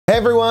Hey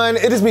everyone,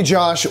 it is me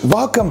Josh.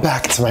 Welcome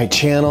back to my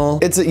channel.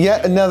 It's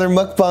yet another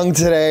mukbang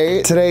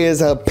today. Today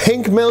is a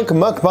pink milk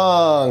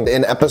mukbang.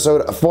 In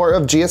episode 4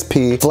 of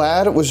GSP,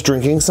 Vlad was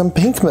drinking some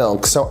pink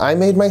milk, so I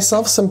made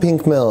myself some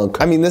pink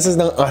milk. I mean, this is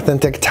not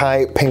authentic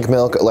Thai pink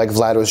milk like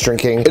Vlad was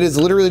drinking. It is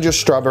literally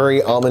just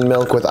strawberry almond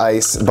milk with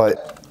ice,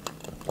 but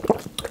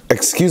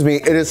excuse me,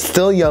 it is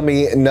still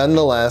yummy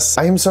nonetheless.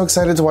 I am so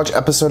excited to watch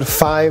episode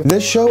 5.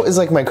 This show is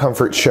like my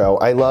comfort show.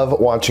 I love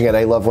watching it.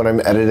 I love when I'm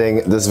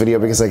editing this video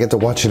because I get to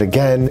watch it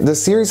again. The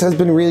series has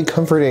been really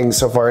comforting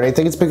so far, and I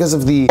think it's because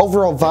of the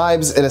overall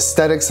vibes and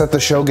aesthetics that the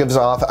show gives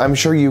off. I'm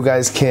sure you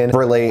guys can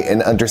relate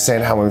and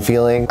understand how I'm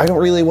feeling. I don't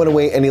really want to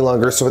wait any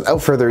longer, so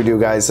without further ado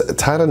guys,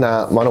 tara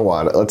na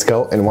manawad. Let's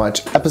go and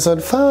watch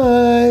episode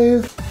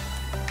 5.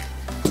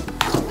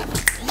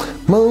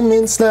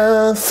 Moments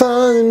na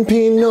fun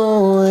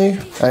Pinoy.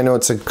 I know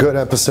it's a good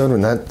episode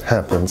when that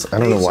happens. I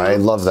don't know why I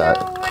love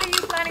that. So what are you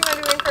planning on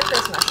doing for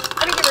Christmas?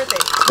 What is your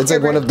birthday? It's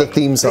like one of the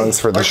theme songs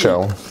for the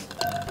show.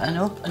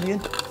 Ano? Ano yun?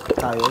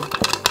 Tayo.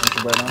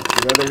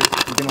 Together,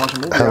 we can watch a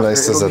movie. How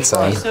nice does that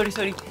sound? Sorry.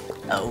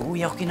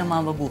 Uwi ako kina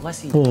mama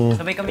bukas eh.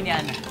 Sabay kami ni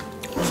Ana.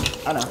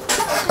 Ano?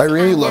 I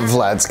really love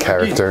Vlad's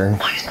character.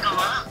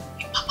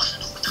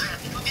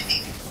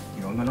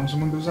 Ikaw na lang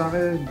sumundo sa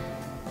akin.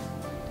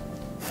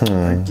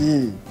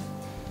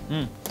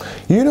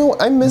 You know,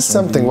 I missed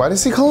something. Why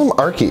does he call him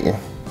Arky?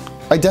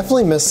 I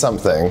definitely missed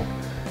something.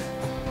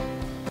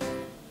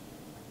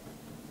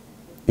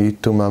 Y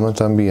tu mama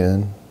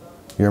también.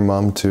 Your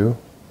mom too?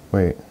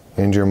 Wait,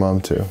 and your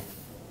mom too.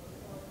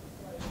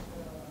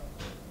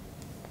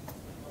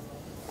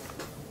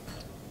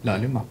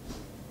 Lalim ah.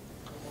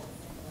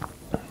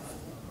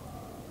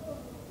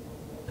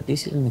 At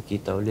least sila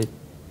nakita ulit.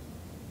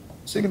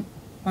 Sige,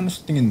 ano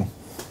sa tingin mo?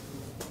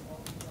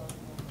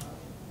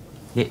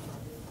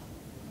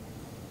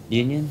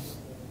 Yun.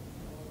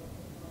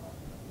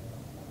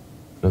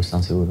 Close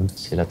lang siguro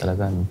sila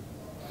talaga, no?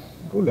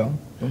 Go lang,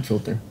 don't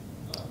filter.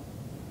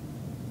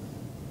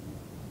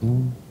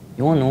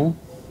 Yung ano?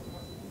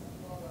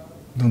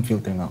 Don't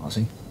filter nga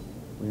kasi.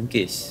 Yung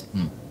kiss.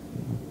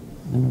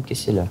 Anong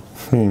kiss sila?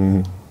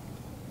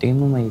 Tingin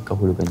mo may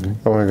kahulugan yan?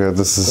 Oh my god,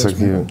 this is so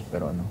cute.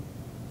 Pero ano?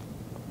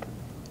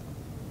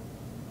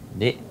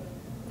 Hindi.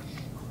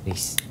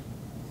 Please.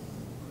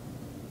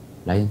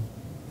 Wala yun.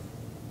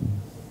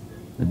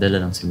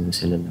 Nadala lang siguro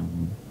sila lang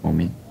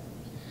moment.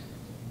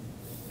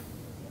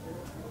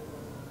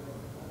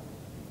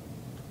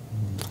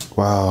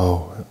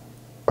 Wow.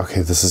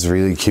 Okay, this is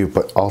really cute,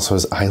 but also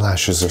his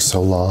eyelashes are so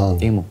long.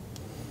 Tingin mo.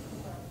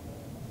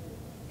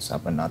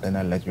 Usapan natin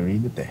na let you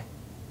read it eh.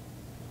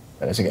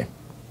 Pero sige.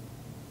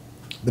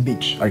 The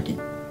beach, Arky.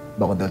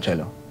 Bako del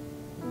Cielo.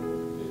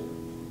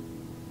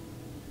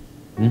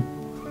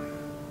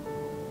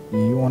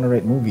 You wanna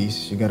write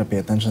movies, you gotta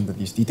pay attention to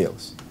these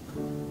details.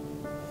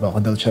 Bako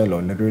del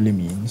Cielo literally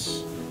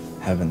means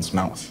heaven's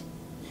mouth.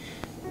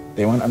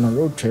 They went on a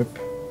road trip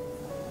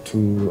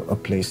to a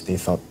place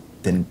they thought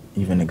didn't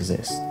even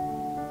exist.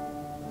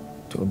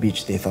 To a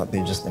beach they thought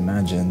they just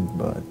imagined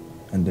but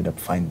ended up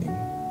finding.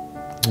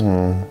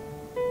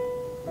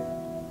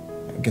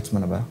 Gets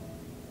mo na ba?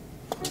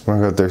 Oh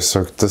my god, they're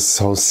so, this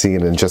whole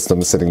scene and just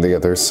them sitting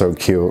together is so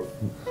cute.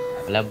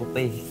 Malabo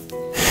pa eh.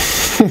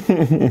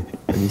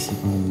 Pag-isip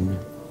mo muna.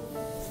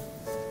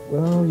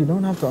 Well, you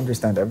don't have to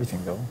understand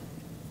everything though.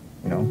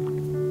 You know?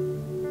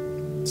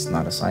 It's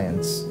not a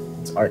science,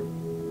 it's art.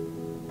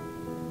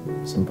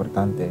 It's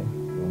importante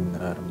yung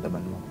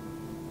nararamdaman mo.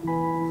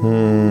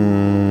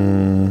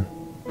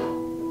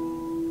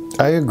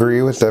 I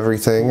agree with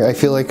everything. I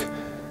feel like...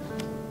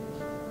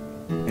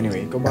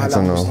 Anyway, ikaw I bahala don't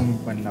kung know. gusto mong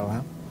panlaw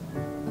ha?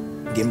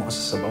 Hindi mo kasi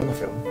sabaw na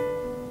film.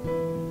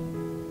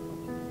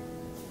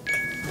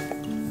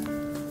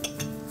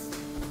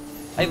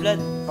 Ay, Vlad.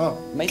 Oh.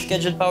 May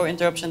scheduled power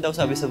interruption daw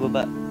sabi sa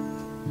baba.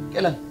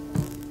 Kailan?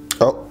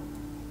 Oh.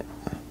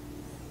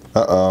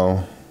 Uh-oh.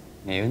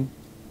 Ngayon?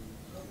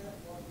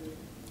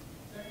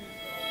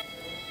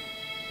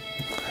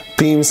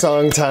 Theme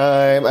song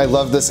time. I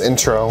love this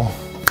intro.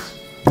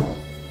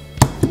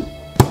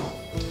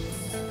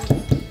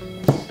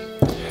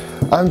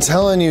 I'm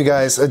telling you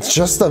guys, it's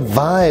just the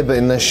vibe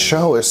in this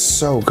show is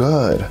so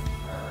good.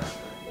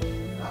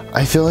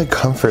 I feel like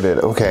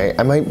comforted. Okay,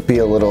 I might be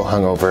a little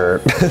hungover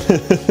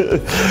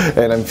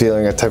and I'm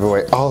feeling a type of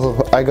way.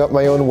 Oh, I got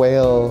my own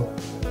whale.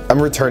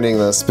 I'm returning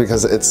this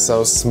because it's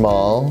so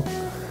small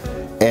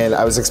and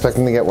I was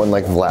expecting to get one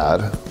like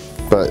Vlad,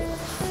 but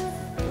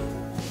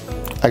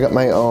I got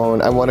my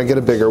own. I want to get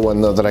a bigger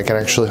one though that I can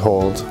actually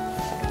hold.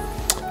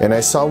 And I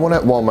saw one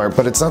at Walmart,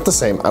 but it's not the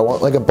same. I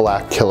want like a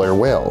black killer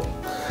whale.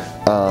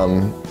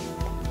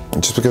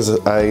 Just because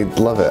I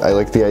love it. I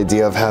like the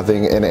idea of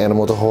having an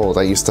animal to hold.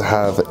 I used to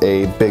have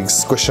a big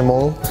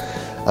Squishmallow.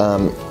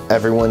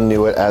 Everyone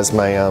knew it as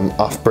my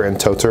off-brand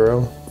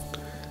Totoro.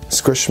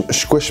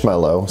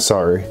 Squishmallow,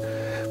 sorry.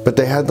 But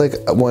they had like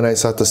one I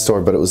saw at the store,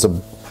 but it was a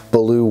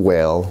blue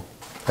whale.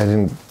 I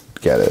didn't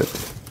get it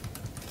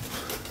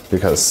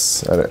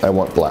because I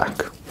want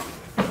black.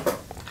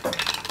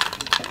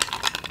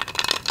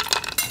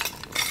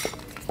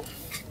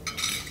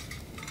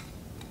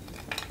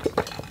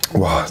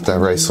 Wow, that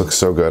rice looks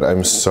so good.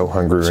 I'm so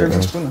hungry right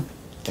now. Spoon, ah.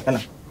 Teka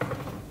lang.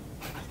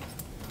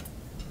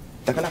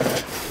 Teka lang.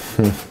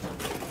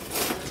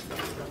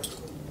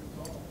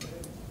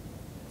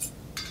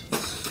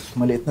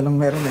 Maliit na lang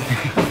meron eh.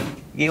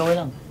 Sige, okay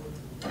lang.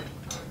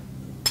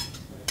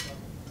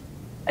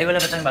 Ay,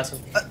 wala ba tayong baso?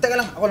 Teka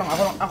lang, ako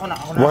na.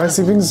 Why is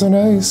he being so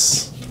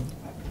nice?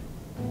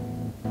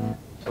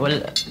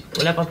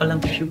 Wala pa palang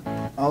tissue.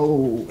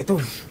 Oh, ito.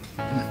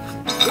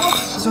 Oh,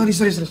 sorry.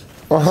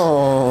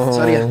 Oh.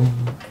 Sorry ah.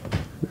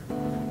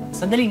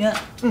 Sandali nga.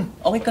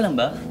 Okay ka lang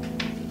ba?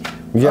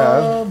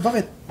 Yeah.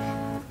 Bakit?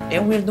 Eh,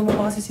 ang weirdo mo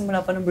pa kasi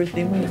simula pa ng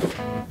birthday mo eh.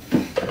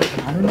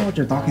 I don't know what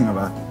you're talking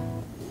about.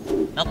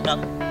 Knock,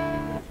 knock.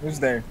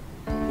 Who's there?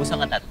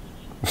 Pusang katat.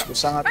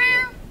 Usangat.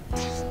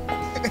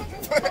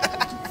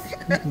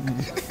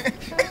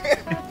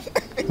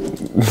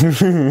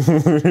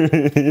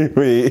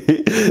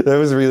 Wait, that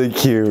was really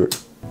cute.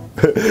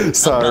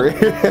 Sorry.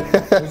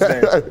 Who's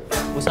there?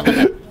 Pusang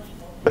katat.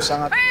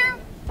 Usangat.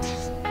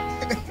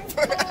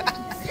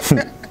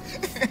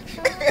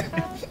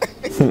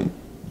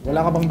 Wala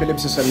ka bang bilib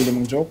sa sarili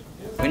mong joke?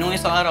 Uy, nung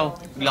isang araw,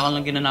 bigla kang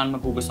lang ginanaan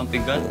maghugas ng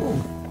pinggan.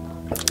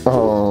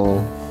 Oh.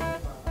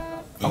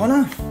 Ako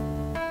na.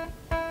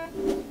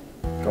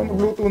 Ikaw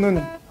magluto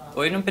nun.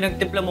 Uy, nung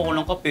pinagtimpla mo ko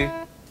ng kape.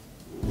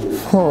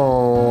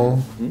 Oh.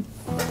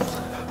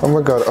 Oh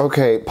my god.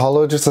 Okay,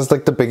 Paulo just has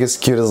like the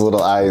biggest, cutest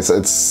little eyes.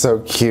 It's so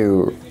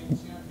cute.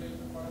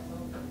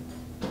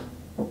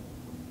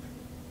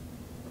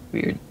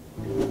 Weird.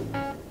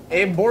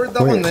 Eh, bored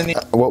ako Wait, nun eh.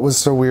 what was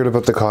so weird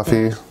about the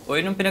coffee?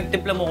 Uy, nung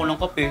pinagtimpla mo ko ng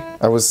kape.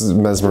 I was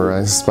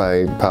mesmerized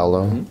by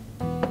Paulo.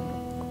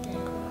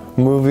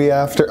 Movie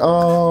after.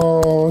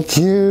 Oh,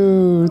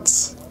 cute.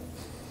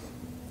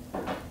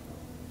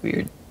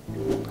 Weird.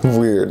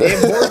 Weird. Eh,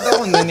 bored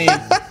ako nun eh.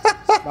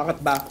 Bakit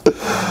ba?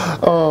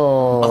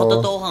 Oh. Baka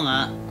totoo ka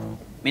nga.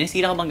 May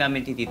nasira ka bang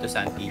gamit ni Tito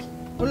Santi?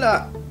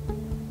 Wala.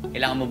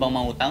 Kailangan mo bang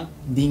mangutang?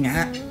 Di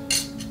nga.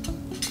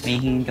 May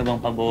hingin ka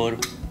bang pabor?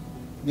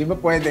 Di ba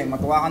pwede?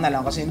 Matuwa ka na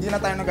lang kasi hindi na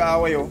tayo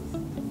nag-aaway oh.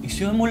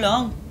 Isyuhan mo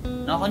lang.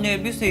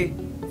 Nakaka-nervous eh.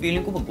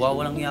 Feeling ko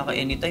magwawalang hiya ka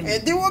anytime. Eh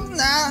di wag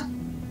na!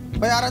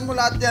 Bayaran mo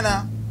lahat yan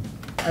ha.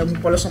 Ayaw mo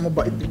pala sa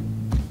mabait eh.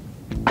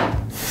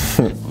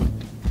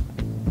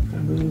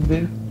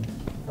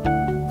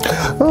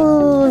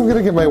 Oh, I'm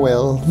gonna get my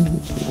whale.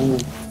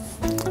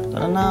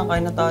 Tara na,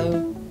 kain na tayo.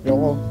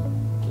 Yoko.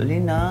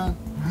 Dali na.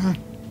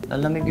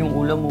 Lalamig yung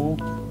ulam mo.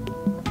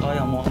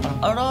 Kaya mo ka.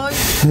 Aray!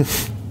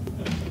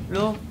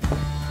 Lo.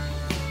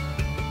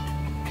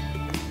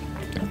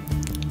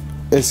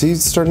 Is he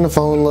starting to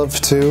fall in love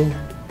too?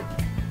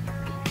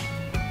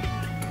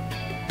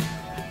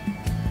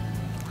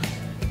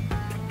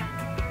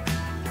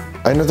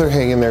 I know they're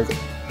hanging there.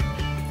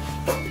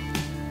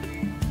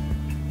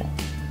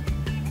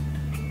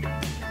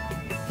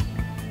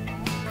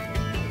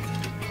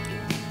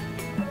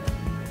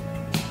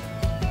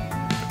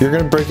 You're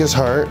gonna break his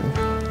heart.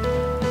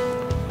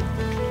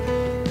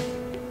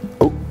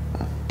 Oh.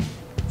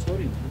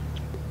 Sorry.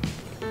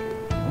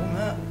 Oo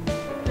nga.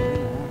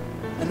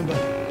 Ano ba?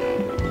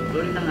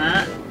 Sorry na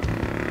nga.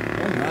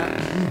 Oo nga.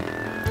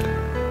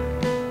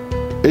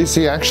 Is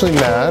he actually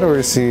mad or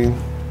is he?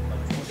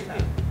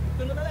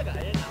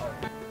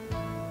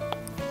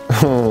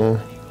 Oh.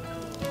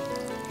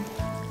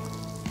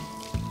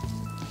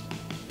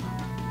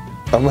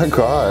 Oh my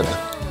god.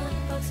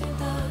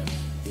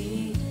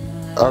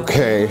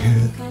 Okay.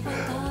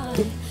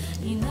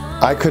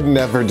 I could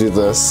never do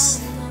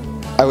this.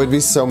 I would be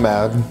so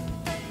mad.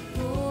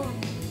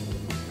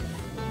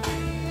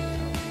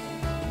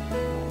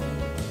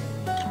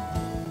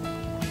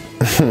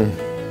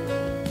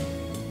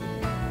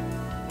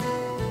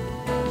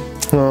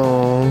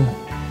 Oh.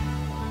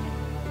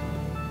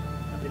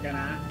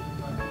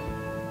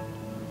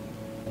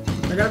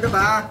 Nagaga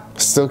ba?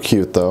 Still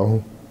cute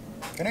though.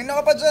 Kanina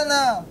ka pa dyan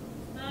ah.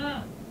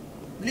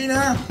 Bili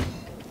na.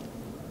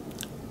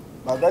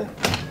 Bagal?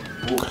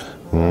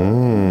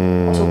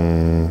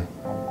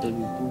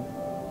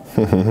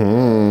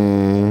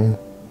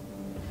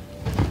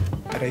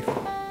 Aray ko.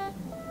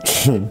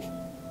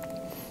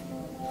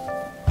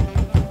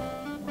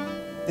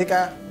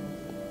 Teka.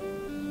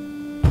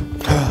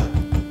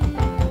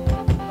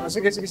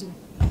 Sige.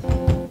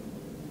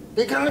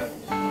 Teka.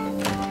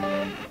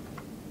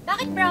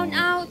 Bakit brown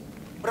out?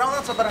 Brown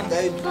out sa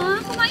barangay. Ha?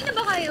 Kumain na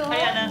ba kayo?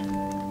 Kaya na.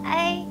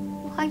 Ay,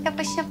 mukhang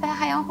tapos na pala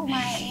kayong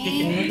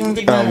kumain.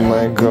 Oh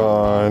my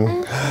god.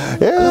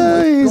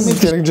 Yeah, he's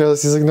getting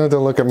jealous. He's like, no,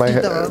 don't look at my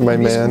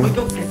man.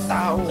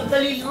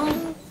 Sandali lang.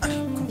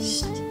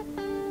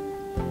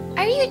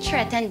 Are you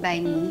threatened by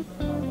me?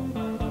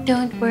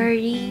 Don't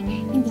worry.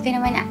 Hindi ko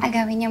naman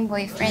aagawin yung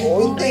boyfriend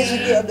mo.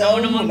 Ako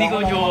naman di ko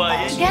jowa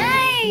yan.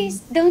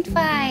 Guys, don't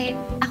fight.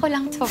 Ako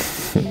lang to.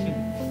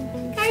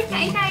 Kahit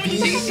kain tayo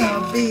dito sa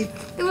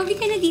tumabi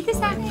ka na dito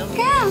sa akin.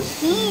 Come,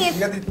 eat.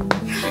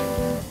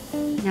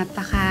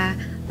 Napaka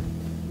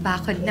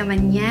bakod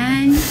naman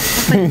yan.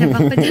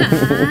 Bakod na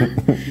ha.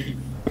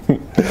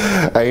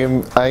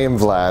 I am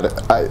Vlad.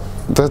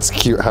 That's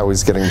cute how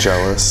he's getting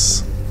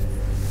jealous.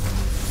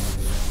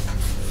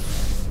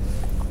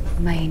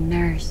 may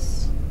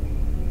nurse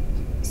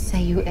sa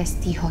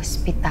UST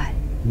hospital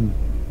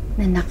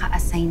na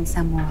naka-assign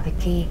sa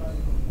morgue.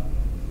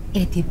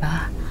 Eh,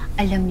 diba,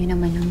 alam niyo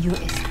naman yung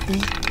UST,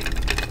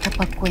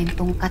 kapag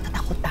kwentong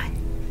katatakutan,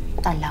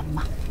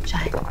 talamak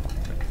dyan.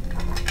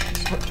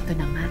 So, ito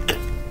na nga.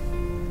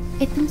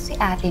 Itong si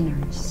ate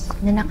nurse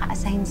na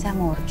naka-assign sa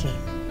morgue,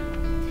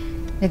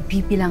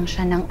 nagbibilang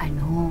siya ng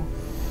ano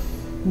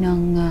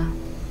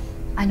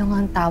nga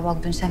ang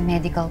tawag dun sa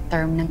medical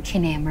term ng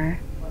kinemer?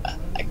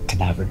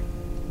 Cadaver.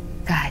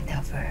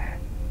 Cadaver.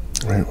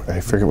 I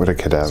forget what a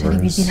So, cadaver is.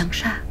 nagbibilang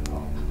siya.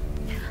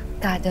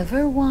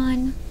 Cadaver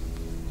 1,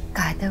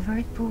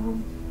 cadaver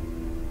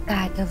 2,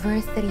 cadaver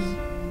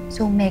 3.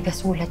 So, mega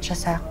sulat siya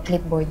sa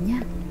clipboard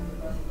niya.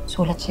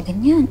 Sulat siya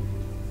ganyan.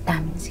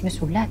 Daming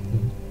sinusulat.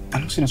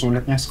 Anong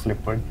sinusulat niya sa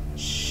clipboard?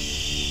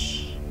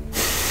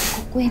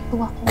 Kukwento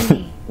ako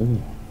eh.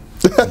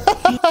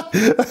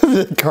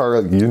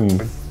 Carl, yun.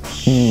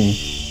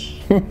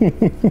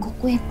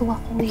 Kukwento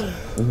ako eh.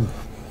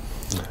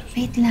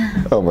 Wait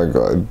lang. Oh my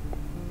God.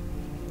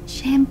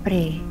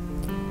 Siyempre,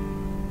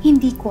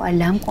 hindi ko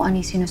alam kung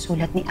ano yung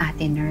sinusulat ni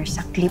ate nurse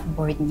sa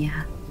clipboard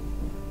niya.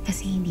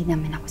 Kasi hindi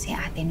naman ako si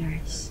ate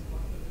nurse.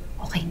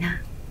 Okay na.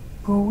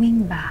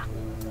 Going back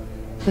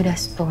to the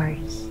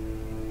story.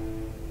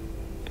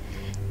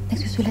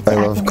 Nagsusulat si I ate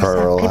love nurse sa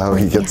Carl, how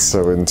he clipboard gets niya.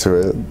 so into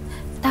it.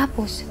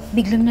 Tapos,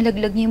 biglang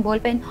nalaglag niya yung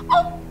ballpen.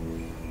 Oh!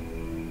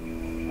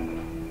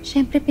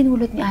 Siyempre,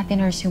 pinulot ni ate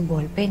nurse yung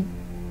ballpen.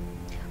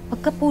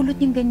 Pagkapulot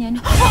niyang ganyan,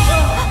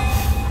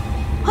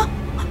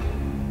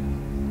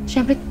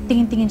 siyempre,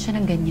 tingin-tingin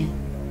siya ng ganyan.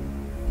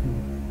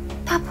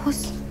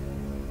 Tapos,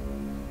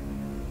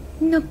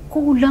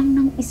 nagkulang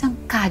ng isang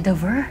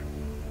cadaver.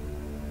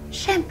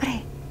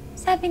 Siyempre,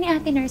 sabi ni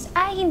ate nurse,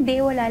 hindi,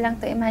 wala lang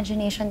to.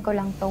 Imagination ko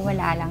lang to,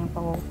 wala lang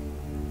to.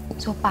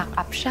 So, pack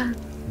up siya.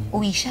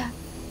 Uwi siya.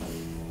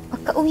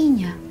 Pagka-uwi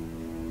niya,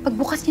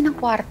 pagbukas niya ng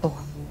kwarto,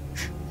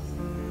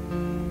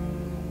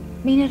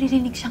 may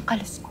naririnig siyang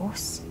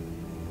kaluskos.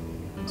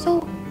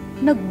 So,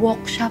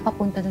 nag-walk siya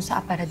papunta dun sa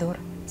aparador.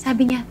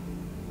 Sabi niya,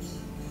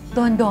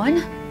 Don?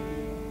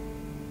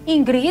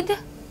 Ingrid?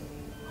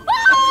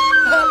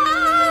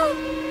 Ah!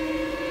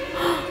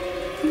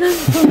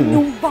 Nandun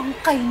yung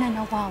bangkay na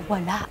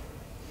nawawala.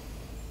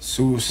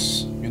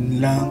 Sus, yun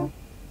lang.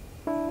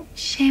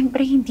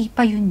 Siyempre, hindi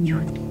pa yun.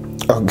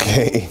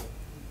 Okay.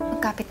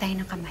 Magkapit tayo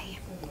ng kamay.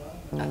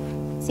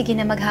 Sige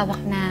na,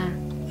 maghawak na.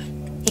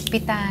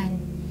 Higpitan.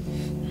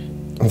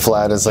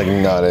 Vlad is like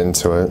not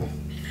into it.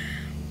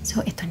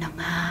 So, ito na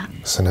nga.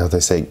 So now they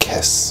say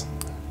kiss.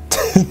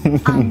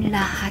 Ang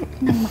lahat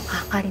ng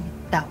makakarinig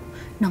daw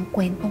ng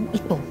kwentong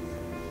ito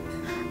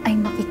ay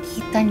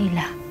makikita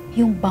nila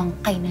yung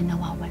bangkay na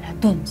nawawala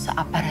dun sa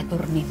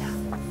aparador nila.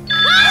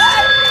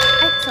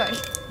 I'm sorry.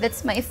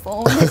 That's my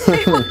phone.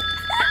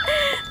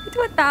 Ito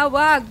ang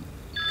tawag.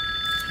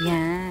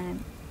 Yan.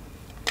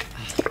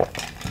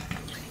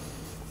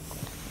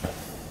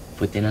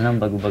 Buti na lang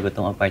bago-bago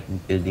tong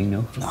apartment building,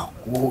 no?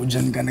 Naku,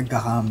 dyan ka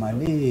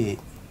nagkakamali.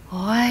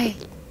 Hoy,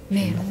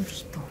 meron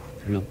dito.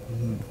 Hello.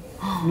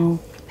 Oh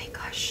my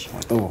gosh.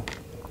 Ito,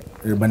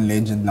 urban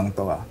legend lang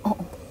to ah.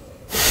 Oo.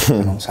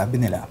 Anong sabi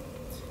nila?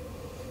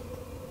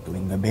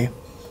 Tuwing gabi,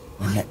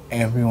 when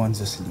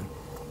everyone's asleep,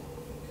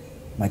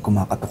 may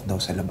kumakatok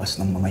daw sa labas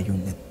ng mga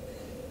unit.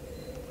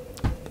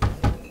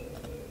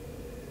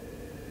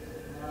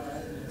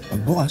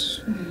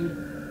 Pagbukas,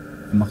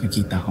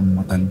 makikita kang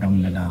matandang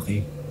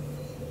lalaki.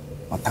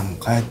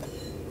 Matangkad.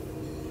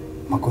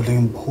 Magulo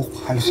yung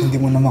buhok. Halos hindi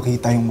mo na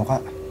makita yung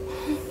muka.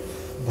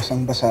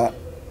 Basang-basa.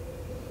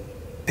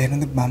 Pero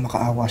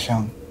nagmamakaawa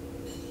siyang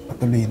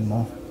patuloyin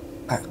mo.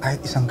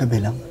 Kahit isang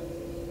gabi lang.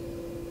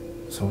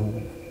 So,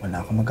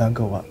 wala kang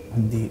magagawa.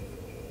 Hindi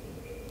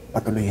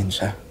patuloyin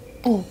siya.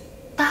 Oh,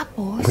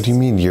 tapos? What do you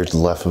mean you're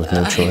left with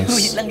no Wait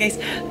choice? lang, guys.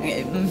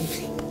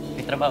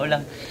 May trabaho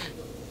lang.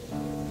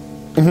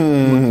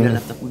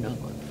 Maglalaptop muna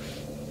ako.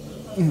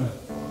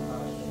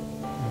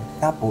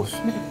 Tapos,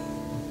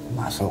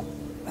 pumasok.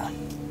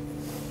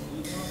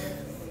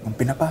 Nung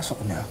pinapasok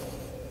niya,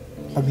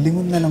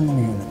 paglingon na lang ng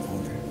unit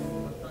owner,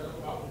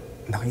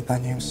 nakita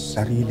niya yung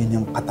sarili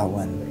niyang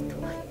katawan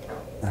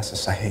nasa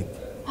sahig.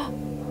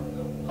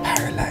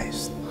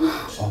 Paralyzed.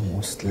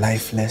 Almost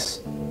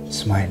lifeless,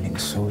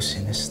 smiling so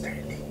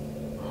sinisterly.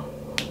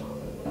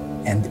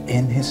 And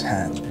in his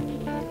hand,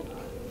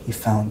 he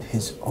found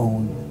his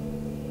own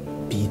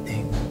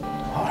beating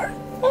heart.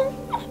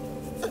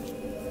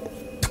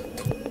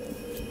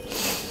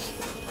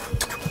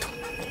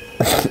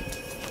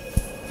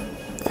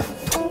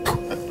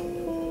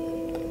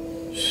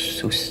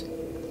 Sus,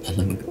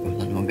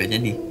 wala naman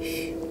ganyan eh.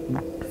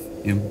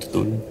 Yung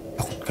totoo.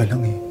 Takot ka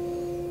lang eh.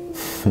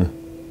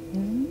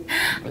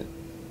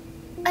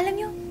 Alam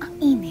niyo, ang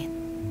init.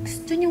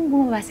 Gusto niyong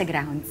bumaba sa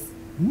grounds?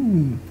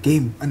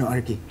 Game. Ano,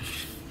 Arky?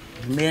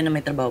 Maya na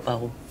may trabaho pa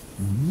ako.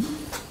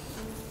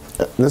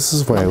 This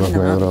is why I love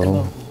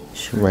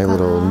my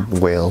little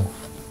whale.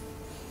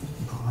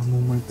 Baka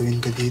mumultuin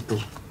ka dito.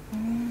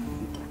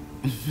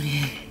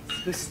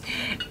 Sus,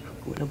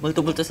 Walang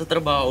multo-multo sa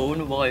trabaho.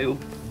 Ano ba kayo?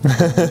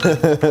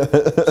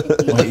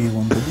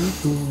 Maiiwan ko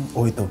dito.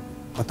 O ito,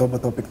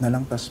 topic na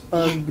lang. Tas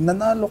pag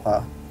nanalo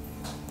ka,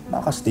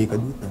 makastay ka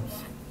dito.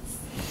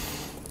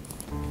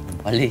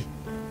 Mali.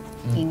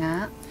 Sige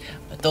nga.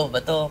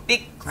 Bato.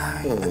 Pick!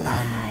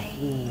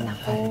 Ay,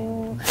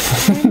 naku.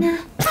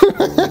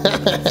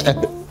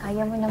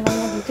 Kaya mo naman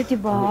na dito,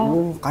 diba?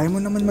 Oo, kaya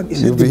mo naman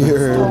mag-isa. You be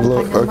here,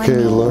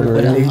 okay, Lord.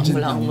 Wala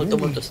akong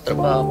multo-multo sa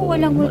trabaho.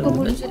 Walang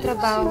multo-multo sa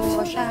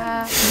trabaho.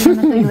 Siya, hindi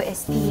naman to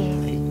UST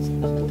eh.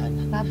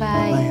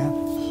 Bye-bye. Bye, ha?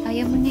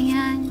 Kaya mo na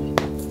yan.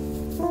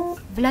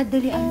 Vlad,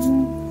 dalian mo.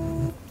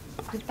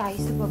 Doon tayo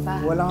sa baba.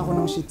 Wala ako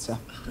ng sheets, ha?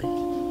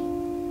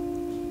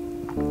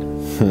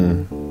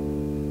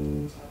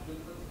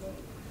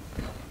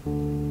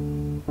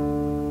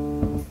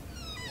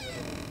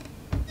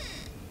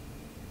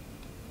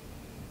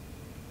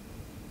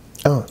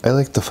 Oh, I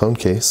like the phone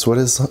case. What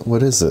is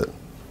it?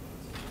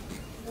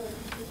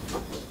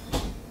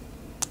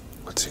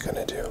 What's he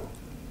gonna do?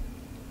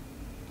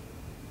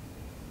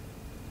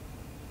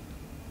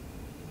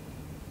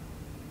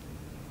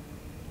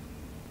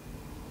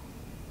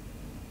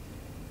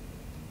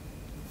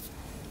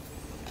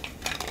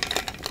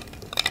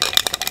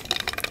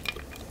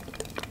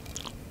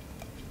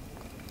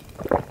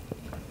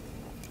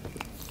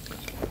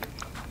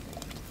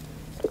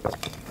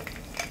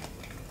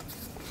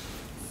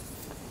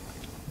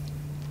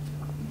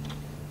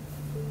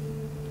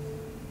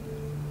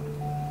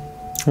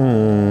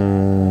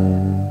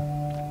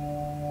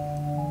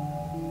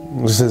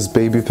 This is his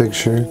baby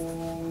picture.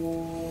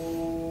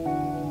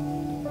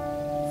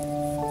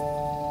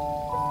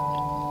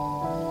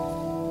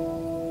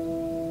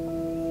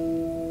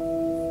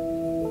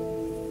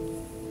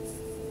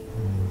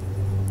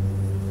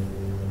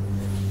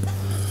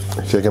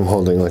 I feel like I'm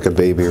holding like a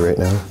baby right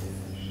now.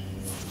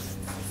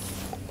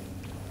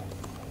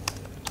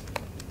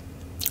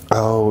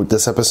 Oh,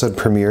 this episode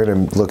premiered.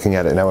 I'm looking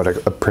at it now.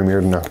 It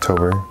premiered in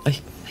October.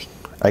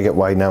 I get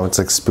why now it's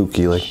like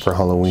spooky, like for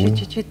Halloween.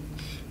 Shit.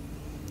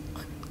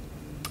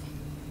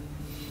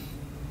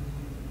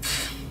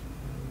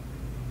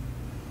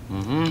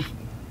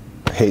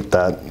 I hate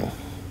that.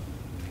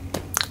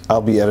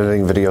 I'll be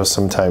editing videos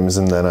sometimes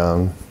and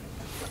then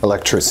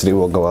electricity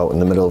will go out in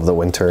the middle of the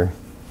winter.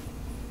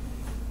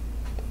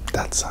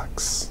 That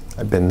sucks.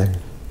 I've been there.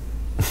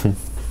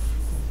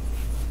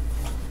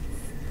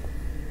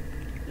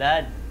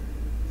 Lad.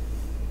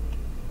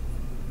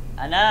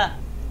 Ana.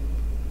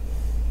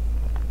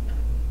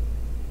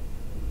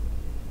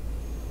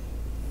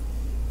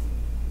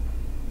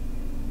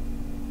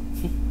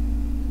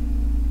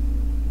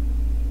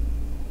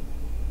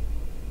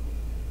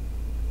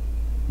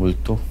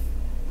 Multo.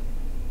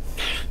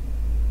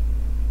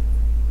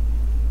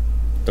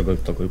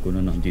 Tagal-tagal ko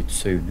na nandito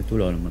sa unit.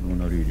 Wala naman ako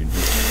naririnig.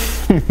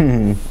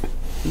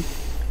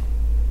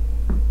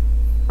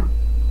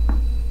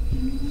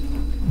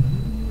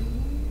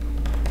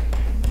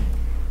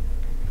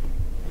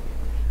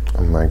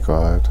 Oh my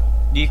god.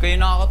 Di kayo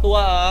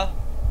nakakatuwa ah.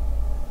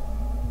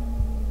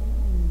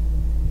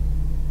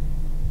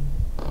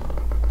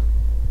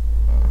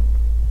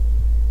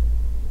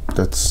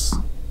 That's...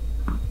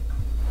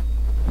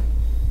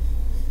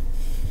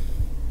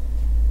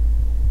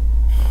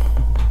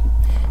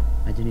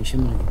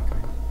 Imagination mo lang yun,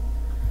 Carl.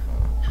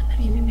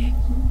 Naririnig.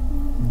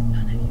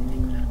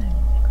 Naririnig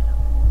ko lang.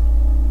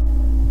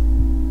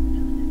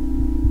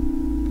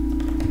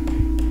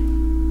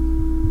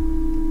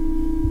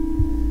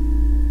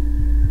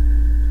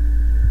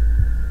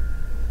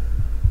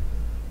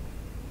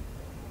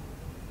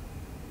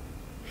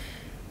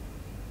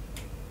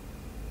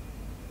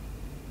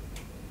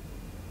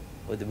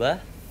 O, diba?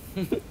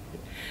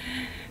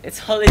 It's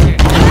all in your...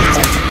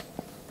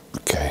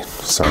 Okay,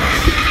 sorry.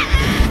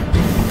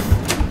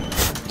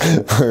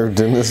 We're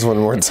doing this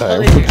one more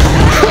time.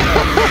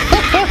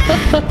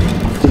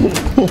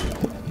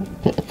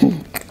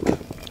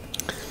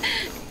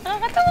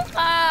 Nakakatawa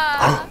ka!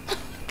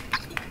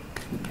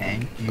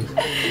 Thank you.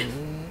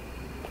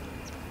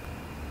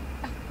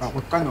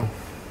 Takot ka, no?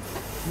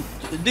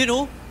 Hindi,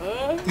 no?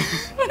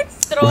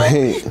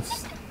 Wait.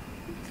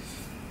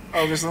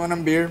 Oh, gusto mo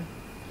ng beer?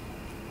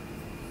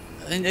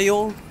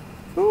 Ayaw.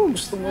 Oo,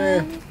 gusto mo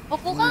eh.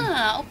 Upo ka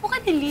nga. Upo ka,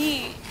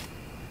 dali.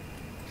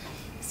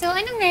 So,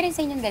 anong meron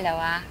sa inyong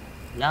dalawa?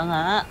 Wala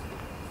nga.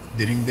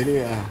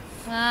 Diring-diri,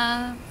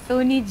 ah.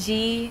 Tony G.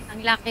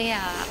 Ang laki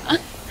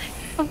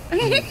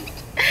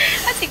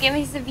sige,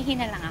 may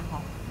sabihin na lang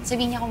ako.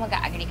 Sabihin niya kung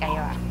mag-a-agree kayo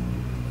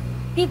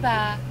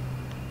Diba?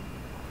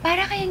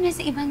 Para kayong nasa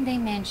ibang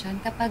dimension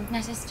kapag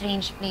nasa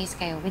strange place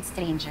kayo with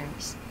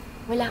strangers.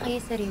 Wala kayo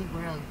sa real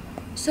world.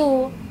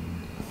 So,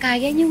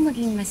 kaya niyong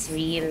maging mas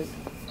real.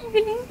 Ang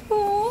galing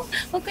po.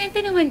 Magkwento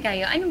naman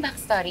kayo. Anong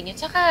backstory niyo?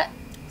 Tsaka,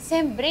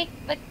 sem break,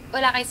 ba't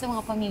wala kayo sa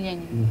mga pamilya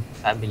niyo?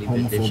 Family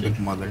Homophobic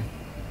tradition. mother.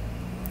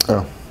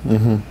 Oh,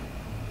 mm-hmm.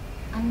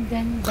 Ang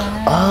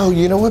ganda. Oh,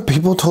 you know what?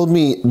 People told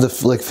me the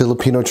like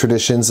Filipino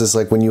traditions is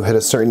like when you hit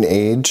a certain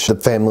age, the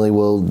family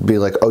will be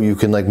like, oh, you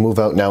can like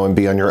move out now and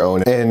be on your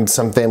own. And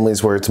some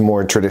families where it's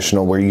more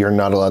traditional, where you're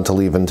not allowed to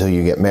leave until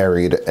you get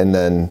married. And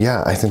then,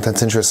 yeah, I think that's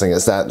interesting.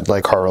 Is that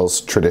like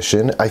Carl's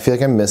tradition? I feel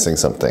like I'm missing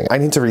something.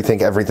 I need to rethink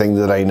everything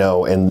that I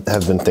know and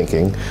have been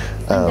thinking.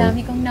 Ang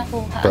dami kong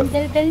nakuha. Ang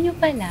daldal nyo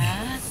pala.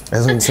 I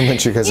learned so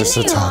much. You guys are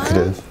so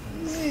talkative.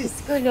 Diyos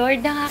ko,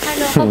 Lord,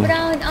 nakakaloka.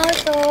 Brown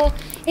auto.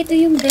 Ito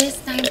yung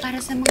best time para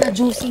sa mga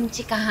juicing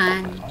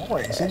chikahan.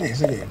 Okay,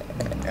 sige.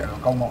 Pero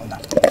ikaw mauna.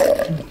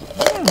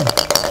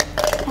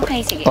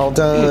 Okay, sige. All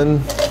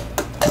done.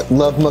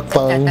 Love Tatago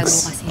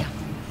mukbangs. kasi ako.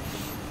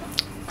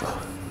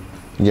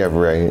 Yeah,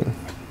 right.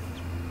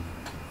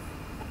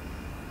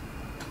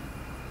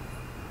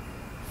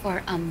 For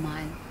a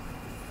month.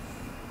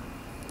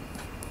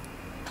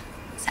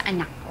 Sa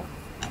anak ko.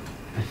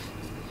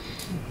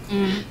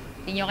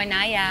 Hindi nyo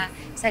kinaya.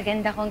 Sa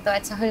ganda kong to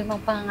at sa hulmang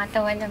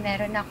pangangatawan na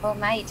meron ako,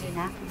 medyo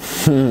na.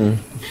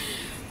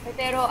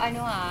 Pero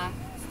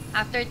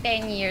after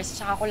 10 years,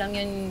 saka ko lang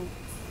yun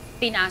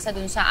pinasa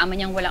dun sa ama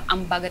niyang walang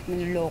ambag at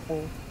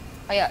manloloko.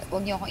 Kaya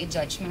huwag niyo akong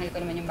i-judge. Mahal ko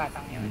naman yung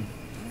bata ngayon.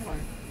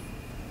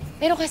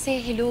 Pero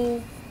kasi, hello,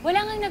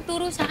 wala nga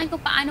nagturo sa akin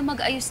kung paano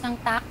mag-ayos ng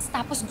tax,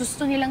 tapos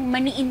gusto nilang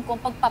maniin ko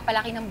ang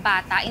pagpapalaki ng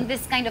bata in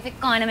this kind of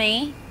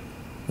economy.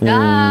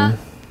 Duh!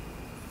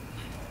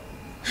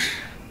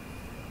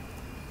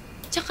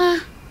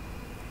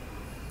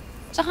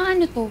 Tsaka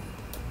ano to?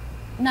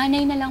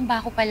 Nanay na lang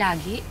ba ako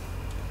palagi?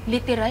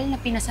 Literal na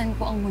pinasan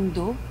ko ang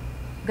mundo?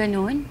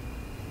 Ganon?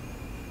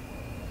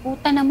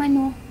 Puta naman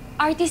oh.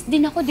 Artist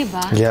din ako, di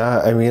ba? Yeah,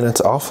 I mean,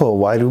 it's awful.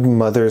 Why do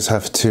mothers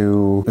have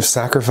to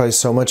sacrifice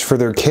so much for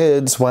their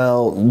kids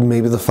while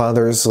maybe the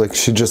father's, like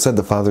she just said,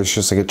 the father's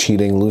just like a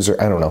cheating loser?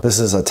 I don't know. This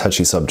is a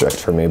touchy subject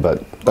for me,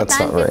 but that's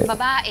not right.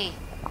 Babae,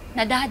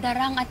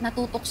 nadadarang at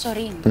natutokso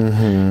rin.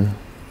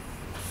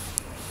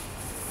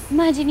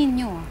 Imagine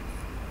ninyo,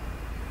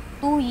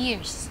 2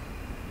 years.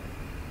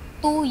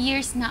 2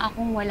 years na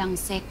akong walang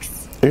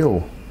sex.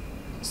 Ew.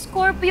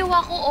 Scorpio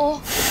ako, oh.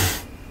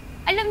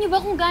 Alam niyo ba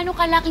kung gaano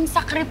kalaking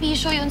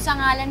sakripisyo yun sa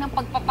ngalan ng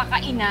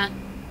pagpapakaina?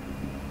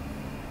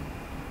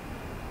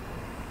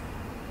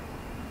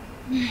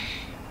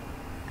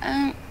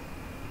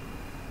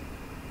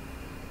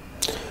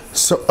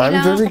 So I'm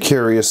very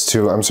curious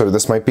too. I'm sorry,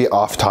 this might be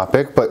off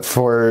topic, but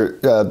for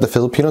the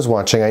Filipinos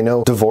watching, I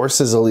know divorce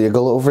is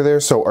illegal over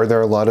there. So are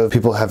there a lot of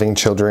people having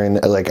children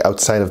like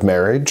outside of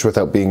marriage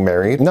without being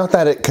married? Not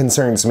that it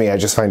concerns me. I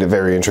just find it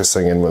very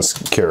interesting and was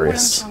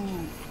curious.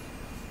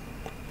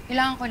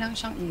 Kailangan ko lang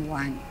siyang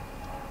iwan.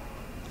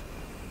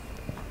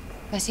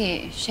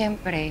 Kasi,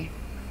 syempre,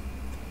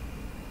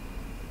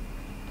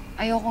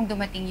 ayokong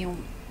dumating yung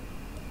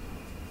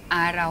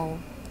araw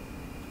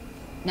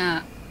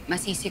na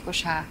masisi ko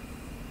siya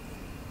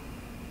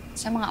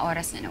sa mga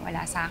oras na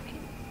nawala sa akin.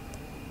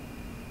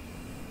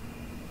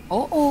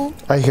 Oo.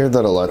 I hear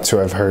that a lot too.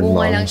 I've heard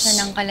Bunga lang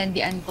siya ng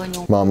kalandian ko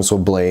nung... moms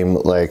will blame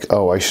like,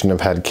 oh, I shouldn't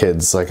have had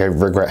kids. Like, I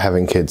regret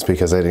having kids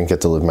because I didn't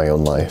get to live my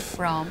own life.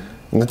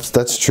 And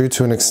that's true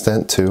to an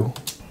extent too.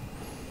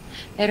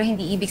 Pero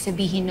hindi ibig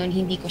sabihin nun,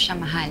 hindi ko siya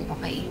mahal,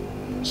 okay?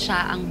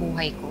 Siya ang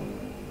buhay ko.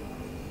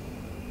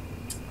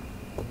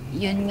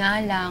 Yun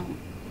nga lang.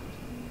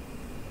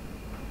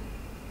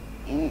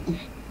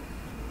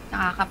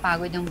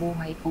 Nakakapagod ang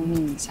buhay kong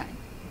minsan.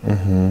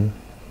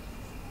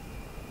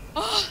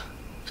 Oh!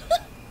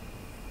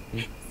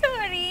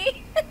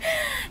 Sorry!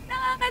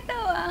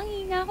 Nakakatawa. Ang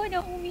hina ko na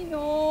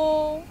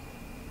uminom.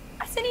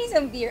 Asan yung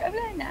isang beer?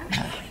 Wala na.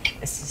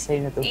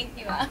 Sa'yo na to. Thank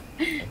you, ah.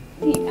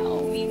 Hindi na ako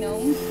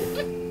uminom.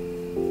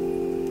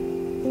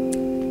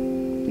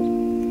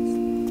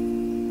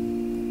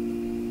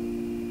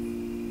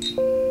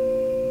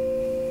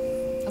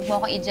 Huwag mo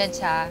akong i-judge,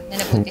 ha, na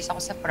nabuntis ako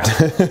sa prom.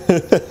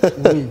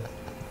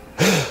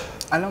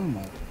 Alam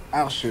mo,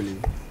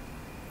 actually,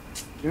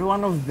 you're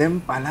one of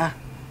them pala.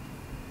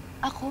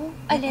 Ako?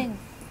 Alin?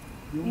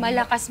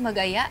 Malakas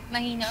magaya?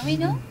 Mahina,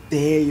 no?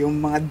 Hindi,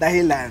 yung mga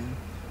dahilan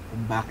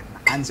kung bakit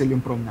na-cancel yung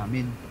prom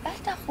namin.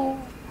 Bakit ako?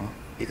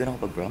 Di ka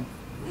nakapag-prom?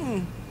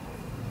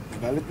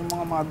 Nagalit ng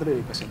mga madre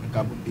kasi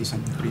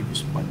nagkabuntisan yung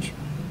previous batch.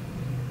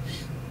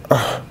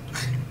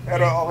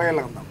 Pero okay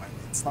lang naman.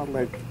 It's not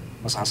like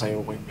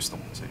masasayaw ko yung gusto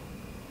mong sayo.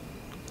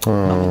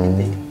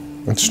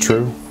 It's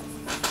true.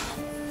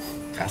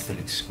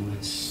 Catholic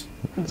schools.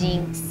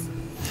 Jinx.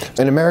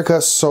 In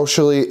America,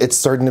 socially, it's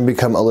starting to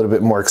become a little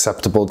bit more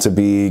acceptable to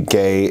be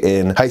gay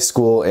in high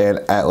school and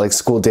at like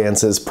school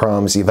dances,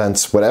 proms,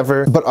 events,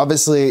 whatever. But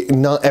obviously,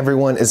 not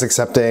everyone is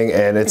accepting,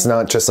 and it's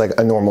not just like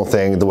a normal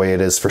thing the way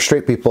it is for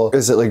straight people.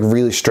 Is it like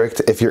really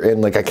strict if you're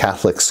in like a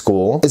Catholic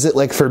school? Is it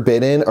like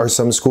forbidden? Are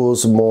some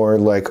schools more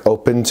like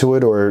open to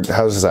it, or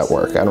how does that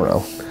work? I don't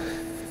know.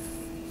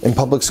 In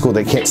public school,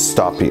 they can't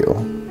stop you.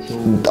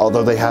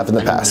 Although they have in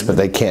the past, but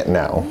they can't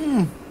now.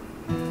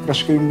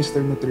 Crush ko yung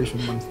Mr.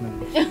 Nutrition Month na.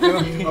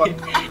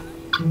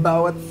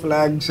 Bawat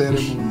flag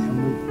ceremony,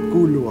 ang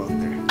kulo out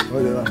there.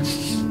 O, diba?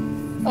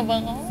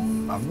 Abango?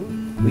 Bago?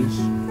 Uy.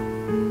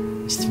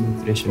 Gusto mo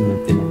impression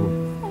natin ako.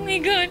 Oh my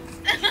God!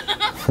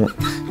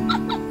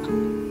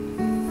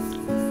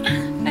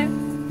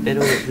 Pero,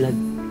 Vlad,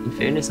 in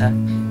fairness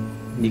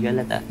hindi ka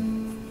lata.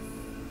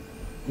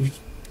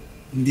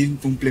 Hindi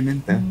yung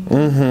compliment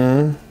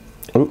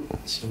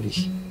Sorry.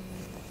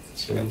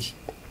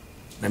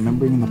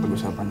 Remember yung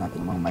napag-usapan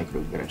natin ng mga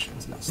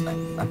microaggressions last time,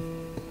 diba?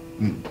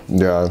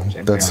 Yeah,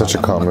 that's such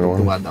a common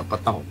one. Matutuwa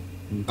dapat ako.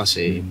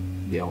 Kasi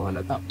hindi ako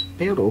halata.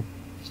 Pero,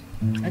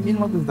 I mean,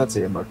 what does that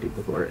say about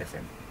people who are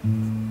FM?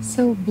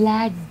 So,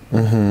 Vlad,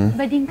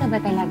 bading ka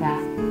ba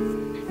talaga?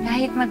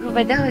 Kahit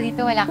magubad ako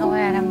dito, wala kang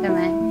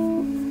mararamdaman?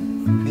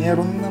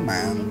 Meron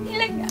naman.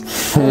 Talaga?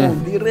 Oh,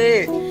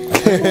 dire!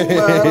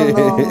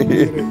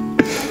 Dire.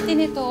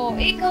 Tinito,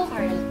 ikaw,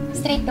 Carl,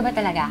 straight ka ba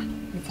talaga?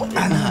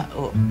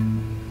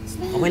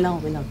 Okay lang.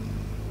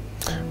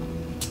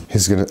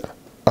 He's gonna...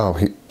 Oh,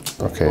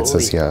 okay, it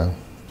says yeah.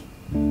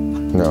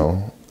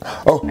 No.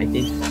 Oh! I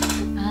think.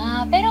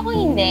 Pero kung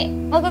hindi,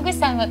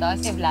 magugustuhan mo to,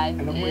 si Vlad.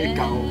 Alam mo,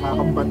 ikaw,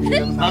 kakambati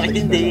lang na. Bakit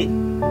hindi?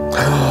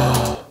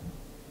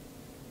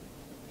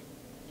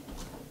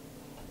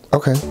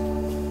 Okay.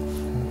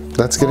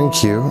 That's getting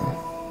cute.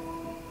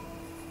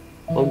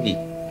 Pogi.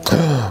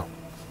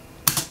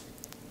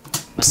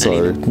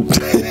 Sorry.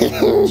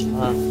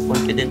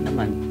 Confident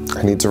naman.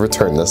 I need to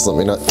return this. Let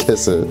me not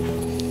kiss it.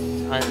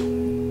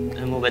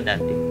 Alam mo ba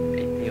dati,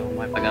 yung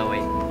mga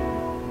pag-away,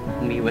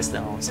 umiiwas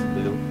lang ako sa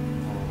gulo.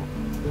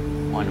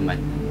 O ano man.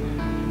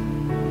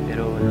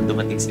 Pero nung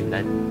dumating si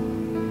Vlad,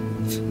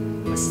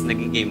 mas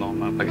naging game ako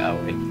mga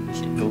pag-away.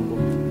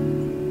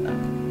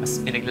 Mas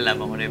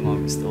pinaglalaban ko na yung mga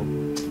gusto ko.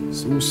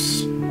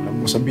 Sus,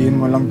 alam mo, sabihin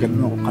mo lang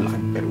ganun ako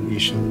kalaking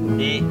perwisyon.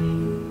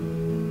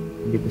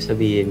 Hindi ko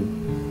sabihin.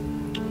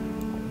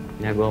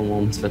 Ginagawa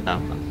mo mas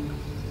matapang.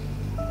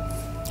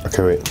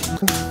 Okay, wait.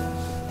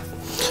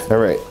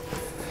 All right.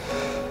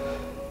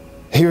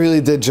 He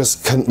really did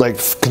just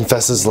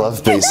confess his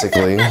love,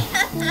 basically.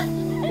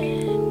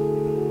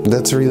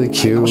 That's really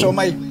cute. So,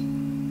 my...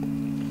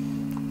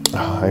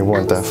 Oh, I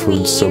want that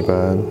food so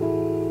bad.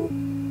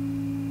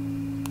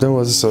 That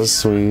was so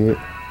sweet.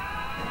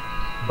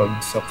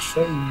 Bagsak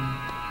siya eh.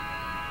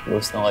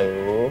 Close na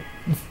kayo.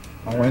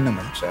 Okay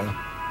naman siya.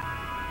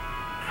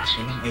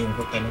 Kasi lang ayaw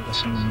ko talaga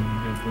sa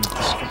mga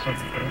buntis ko pa.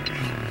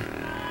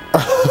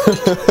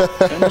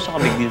 Ano siya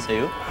kabig din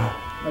sa'yo?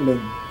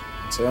 Alin?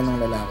 Sa'yo ng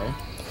lalaki?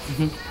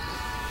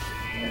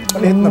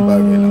 Maliit na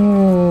bagay lang.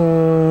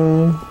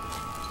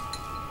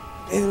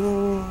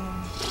 Pero...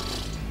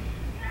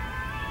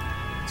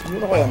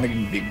 siguro kaya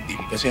naging big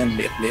deal. Kasi ang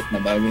liit-liit na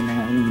bagay na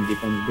nga hindi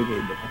pa mabigay,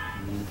 diba?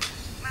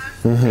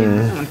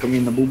 Kaya naman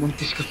kami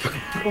nabubuntis kapag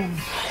prom.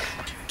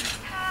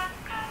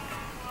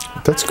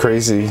 That's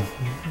crazy.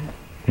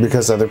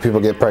 Because other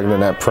people get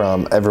pregnant at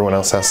prom, everyone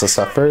else has to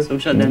suffer.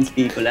 Social dance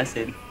pelikula,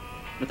 Sid.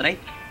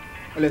 Matry?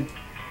 Alin?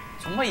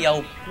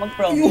 Sumayaw.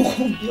 Mag-prom.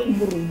 Ayoko,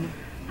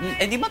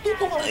 Eh di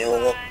matuto ka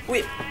kayo.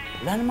 Wait.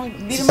 Wala namang,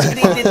 di naman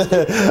graded.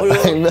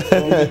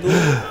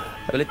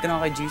 Galit ka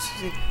na kay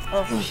Jesus eh.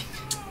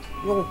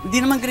 Hindi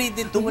naman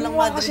graded to. Walang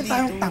madre dito. kasi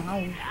tayong tangaw.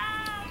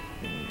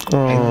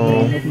 Oh. Ay,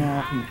 na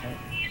nakakita.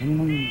 Ano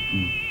nang...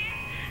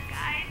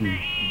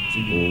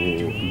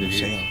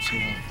 Sayaw.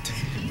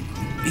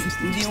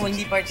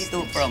 Hindi party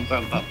to. Prom. 1,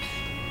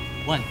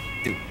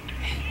 2. 1,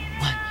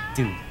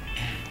 2.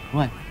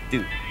 1,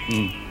 2.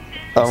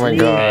 Oh my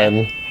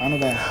god. Ano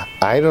ba?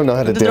 I don't know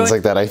how to dance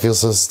like that. I feel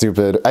so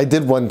stupid. I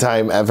did one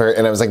time ever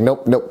and I was like,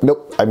 nope.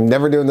 I'm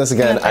never doing this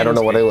again. I don't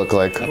know what I look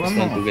like. Tapos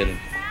lang to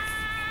ganun.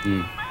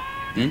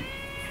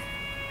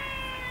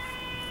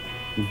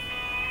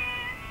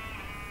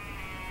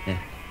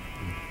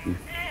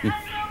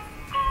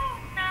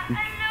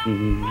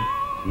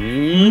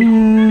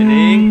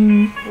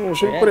 Galing. Oo,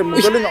 syempre,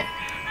 magaling ako.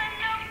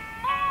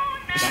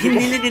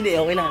 Hindi.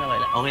 Okay lang.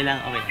 Okay lang.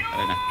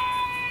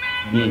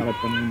 Malakad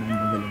pa naman ang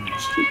magaling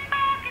ako.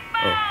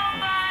 Oh.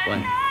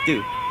 1,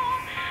 2.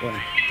 1,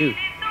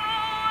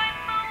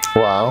 2.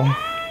 Wow.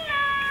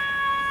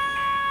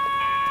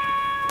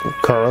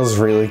 Carl's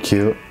really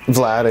cute.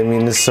 Vlad, I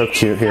mean, is so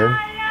cute here.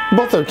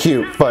 Both are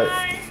cute, but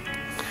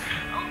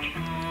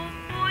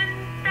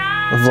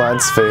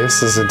Vlad's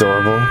face is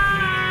adorable.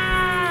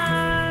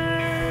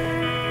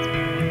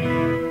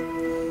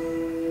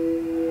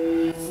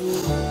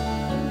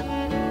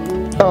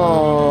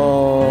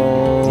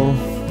 Oh,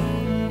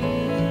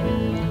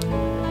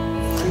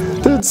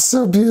 that's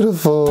so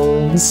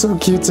beautiful. So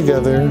cute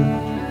together.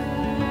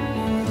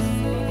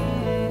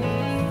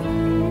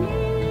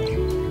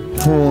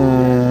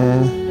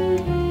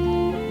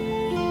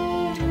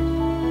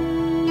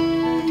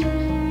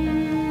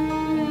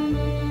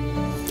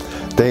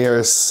 They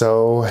are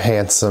so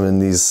handsome in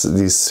these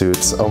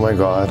suits. Oh my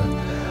god.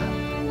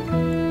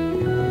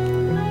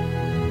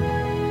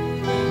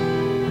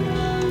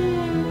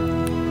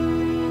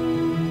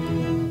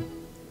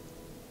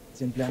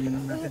 Simplahan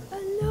lang natin.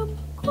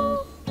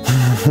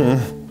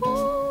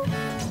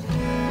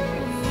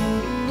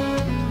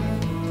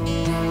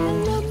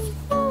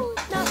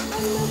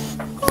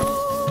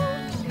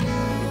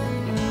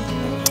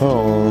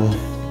 Oh.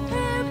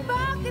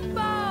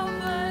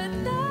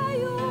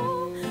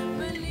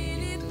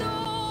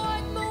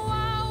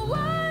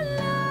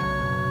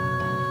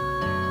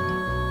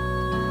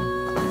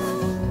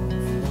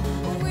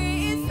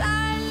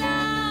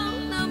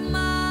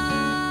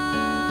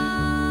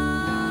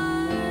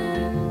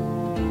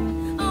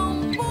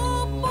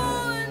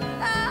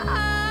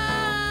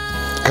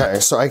 Okay,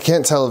 so I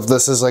can't tell if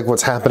this is like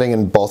what's happening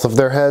in both of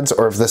their heads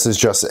or if this is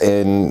just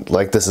in,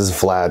 like, this is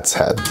Vlad's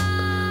head.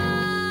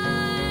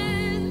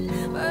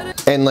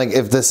 And like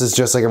if this is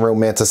just like a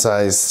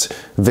romanticized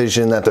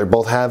vision that they're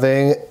both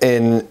having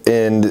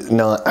and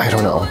not, I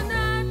don't know.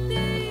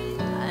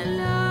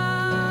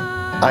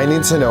 I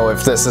need to know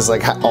if this is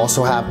like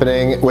also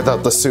happening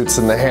without the suits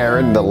and the hair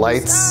and the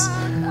lights.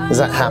 Is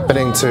that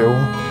happening too?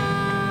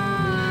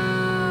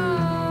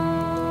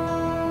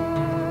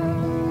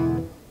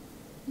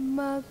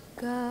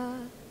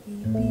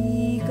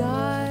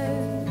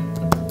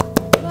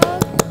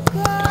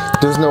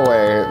 There's no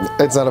way.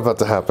 It's not about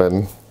to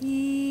happen.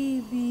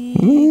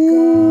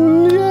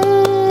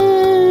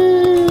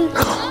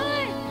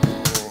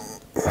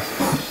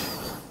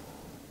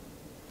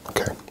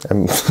 Okay.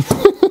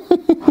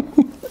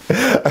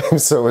 I'm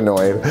so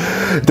annoyed.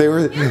 They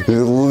were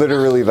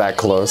literally that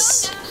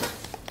close.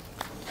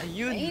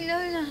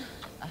 Ayun.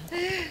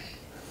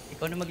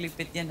 Ikaw na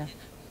magligpit yan,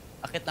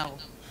 akit na ako.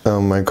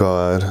 Oh my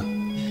god.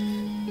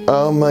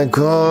 Oh my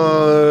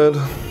god.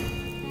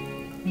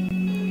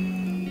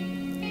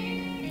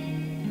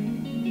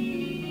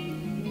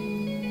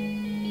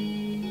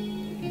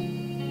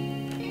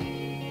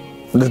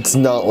 That's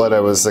not what I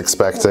was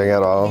expecting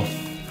at all.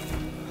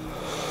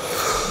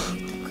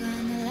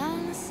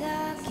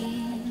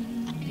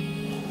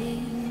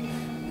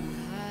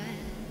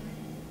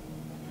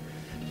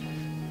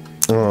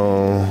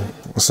 Oh,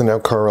 so now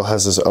Carl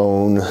has his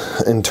own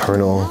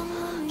internal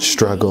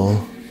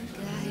struggle.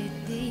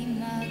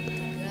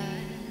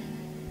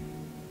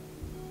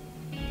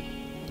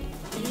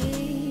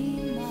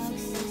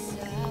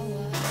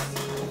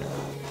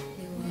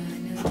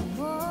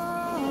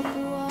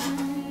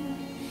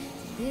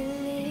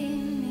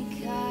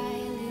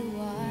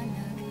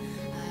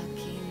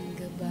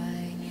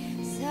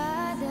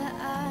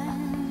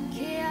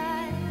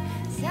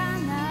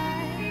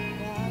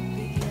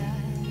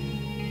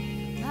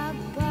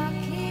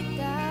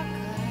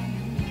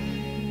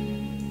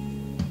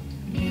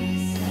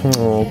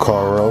 Oh,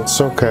 Carl,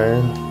 it's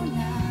okay.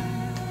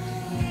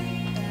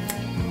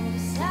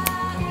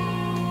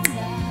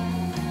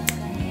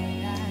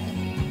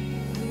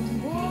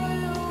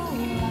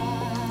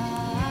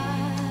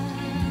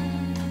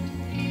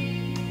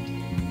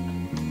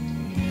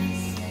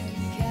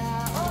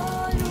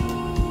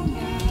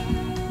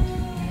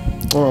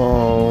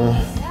 Oh,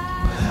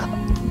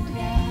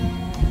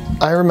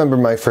 I remember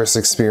my first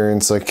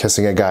experience like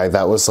kissing a guy.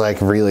 That was like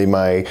really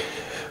my.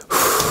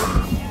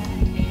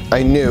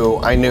 I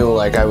knew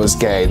like I was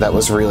gay. That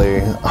was really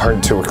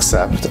hard to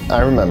accept.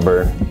 I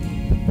remember.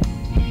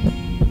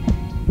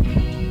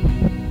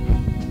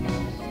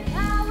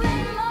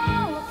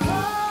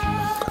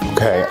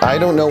 Okay, I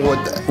don't know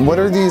what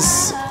are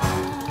these?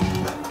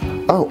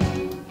 Oh.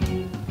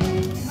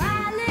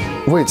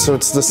 Wait, so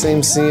it's the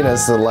same scene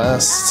as the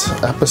last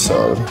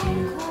episode.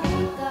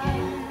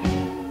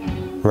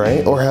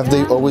 Right? Or have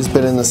they always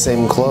been in the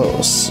same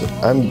clothes?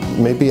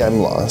 Maybe I'm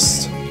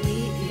lost.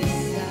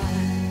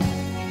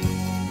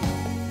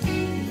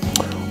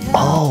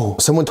 Oh,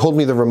 someone told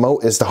me the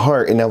remote is the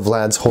heart, and now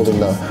Vlad's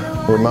holding the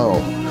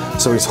remote.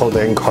 So he's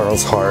holding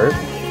Carl's heart.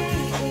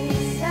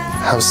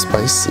 How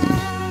spicy.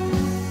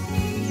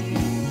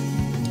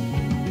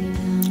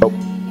 Oh.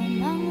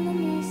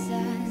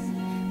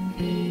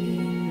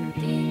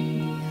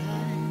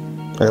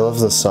 I love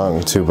the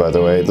song too, by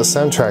the way. The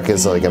soundtrack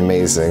is like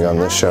amazing on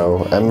this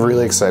show. I'm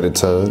really excited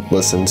to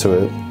listen to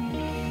it.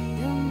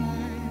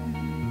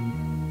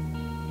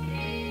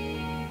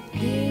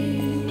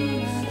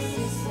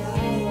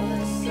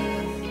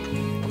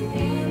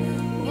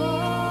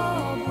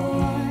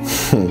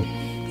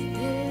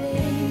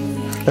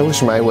 I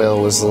wish my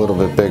whale was a little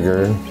bit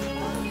bigger.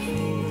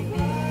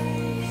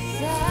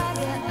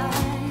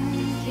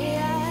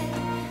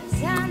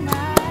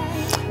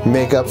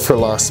 Make up for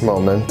lost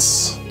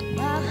moments.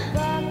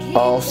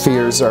 All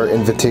fears are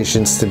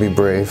invitations to be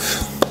brave.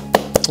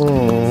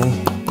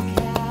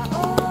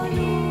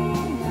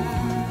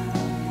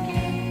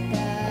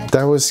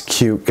 That was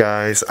cute,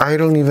 guys. I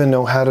don't even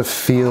know how to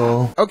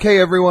feel. Okay,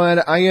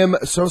 everyone, I am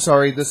so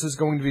sorry. This is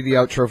going to be the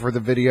outro for the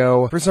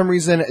video. For some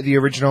reason, the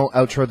original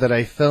outro that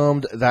I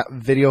filmed, that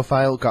video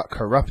file got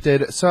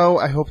corrupted, so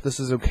I hope this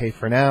is okay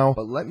for now.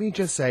 But let me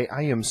just say,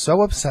 I am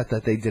so upset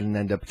that they didn't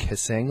end up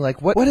kissing.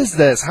 Like, what is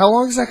this? How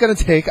long is that gonna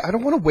take? I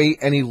don't want to wait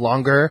any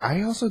longer.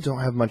 I also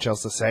don't have much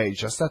else to say,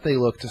 just that they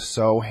looked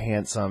so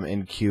handsome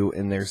and cute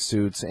in their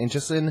suits, and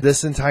just in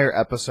this entire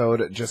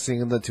episode, just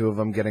seeing the two of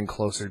them getting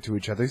closer to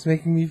each other is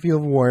making me feel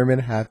warm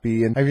and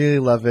happy, and I really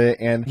love it.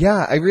 And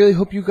yeah, I really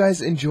hope you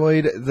guys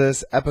enjoyed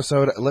this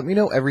episode. Let me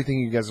know everything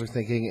you guys are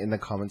thinking in the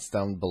comments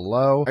down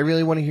below. I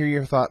really want to hear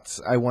your thoughts.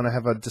 I want to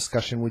have a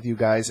discussion with you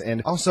guys,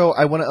 and also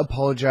I want to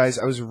apologize.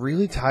 I was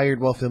really tired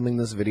while filming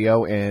this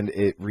video, and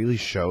it really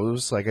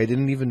shows. Like, I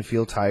didn't even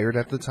feel tired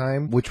at the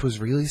time, which was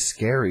really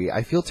scary.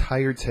 I feel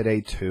tired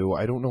today too.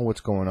 I don't know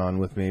what's going on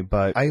with me,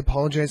 but I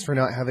apologize for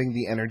not having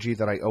the energy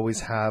that I always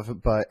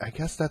have, but I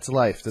guess that's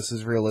life. This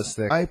is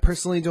realistic. I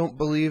personally don't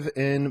believe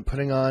in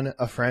putting on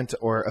a front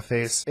or a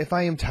face. If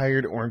I am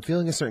tired or I'm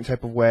feeling a certain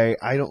type of way,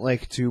 I don't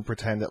like to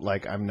pretend that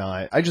like I'm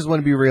not. I just want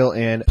to be real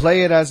and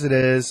play it as it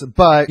is.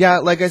 But yeah,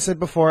 like I said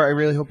before, I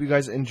really hope you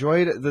guys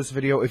enjoyed this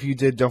video. If you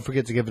did, don't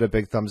forget to give it a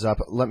big thumbs up.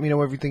 Let me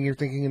know everything you're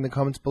thinking in the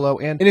comments below.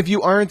 And if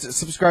you aren't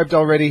subscribed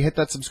already, hit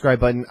that subscribe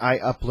button. I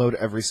upload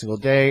every single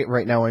day.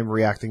 Right now I'm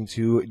reacting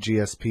to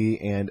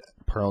GSP and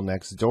Pearl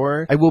Next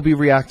Door. I will be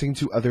reacting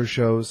to other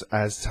shows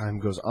as time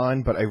goes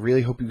on, but I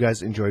really hope you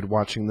guys enjoyed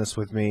watching this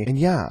with me. And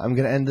yeah, I'm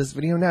gonna end this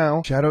video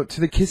now. Shout out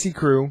to the Kissy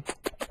crew.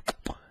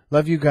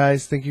 Love you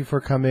guys. Thank you for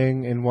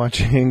coming and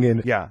watching.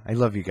 And yeah, I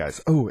love you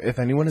guys. Oh, if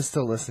anyone is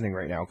still listening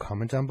right now,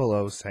 comment down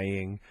below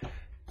saying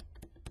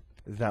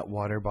that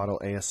water bottle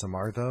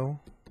ASMR though.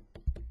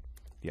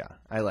 Yeah,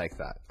 I like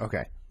that.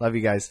 Okay. Love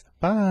you guys.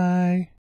 Bye.